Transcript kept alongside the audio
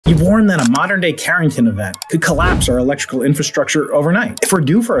He warned that a modern-day Carrington event could collapse our electrical infrastructure overnight. If we're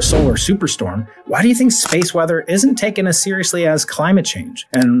due for a solar superstorm, why do you think space weather isn't taken as seriously as climate change?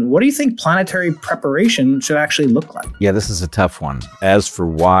 And what do you think planetary preparation should actually look like? Yeah, this is a tough one. As for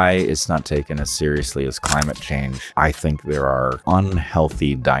why it's not taken as seriously as climate change, I think there are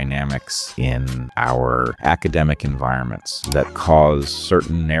unhealthy dynamics in our academic environments that cause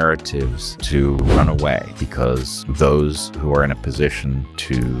certain narratives to run away because those who are in a position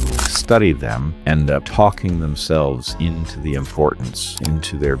to study them end up talking themselves into the importance,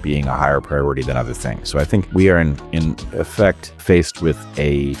 into there being a higher priority than other things. So I think we are in effect faced with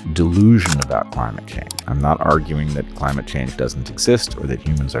a delusion about climate change. I'm not arguing that climate change doesn't exist or that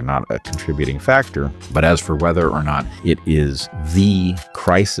humans are not a contributing factor, but as for whether or not it is the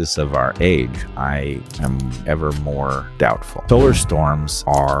crisis of our age, I am ever more doubtful. Solar storms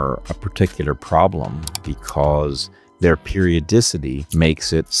are a particular problem because their periodicity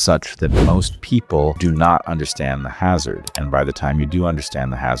makes it such that most people do not understand the hazard. And by the time you do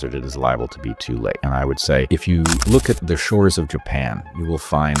understand the hazard, it is liable to be too late. And I would say, if you look at the shores of Japan, you will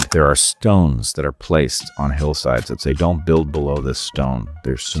find there are stones that are placed on hillsides that say, don't build below this stone.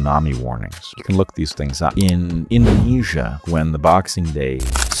 There's tsunami warnings. You can look these things up. In Indonesia, when the Boxing Day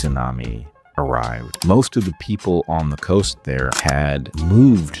tsunami arrived, most of the people on the coast there had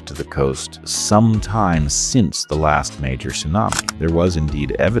moved to the coast sometime since the last major tsunami. There was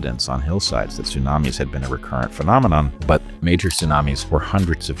indeed evidence on hillsides that tsunamis had been a recurrent phenomenon, but major tsunamis were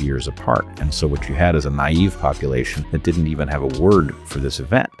hundreds of years apart. And so what you had is a naive population that didn't even have a word for this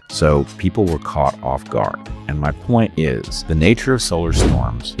event. So people were caught off guard. And my point is, the nature of solar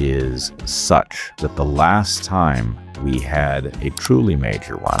storms is such that the last time we had a truly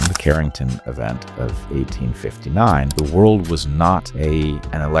major one, the Carrington event of 1859, the world was not an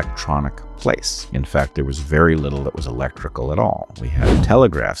electronic place. In fact, there was very little that was electrical at all. We had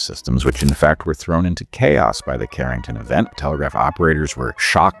telegraph systems, which in fact were thrown into chaos by the Carrington event. Telegraph operators were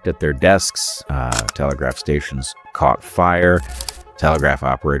shocked at their desks. Telegraph stations caught fire. Telegraph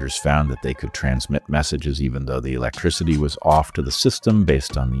operators found that they could transmit messages even though the electricity was off to the system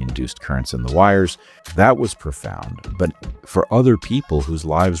based on the induced currents in the wires. That was profound. But for other people whose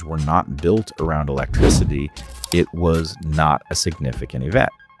lives were not built around electricity, it was not a significant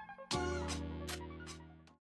event.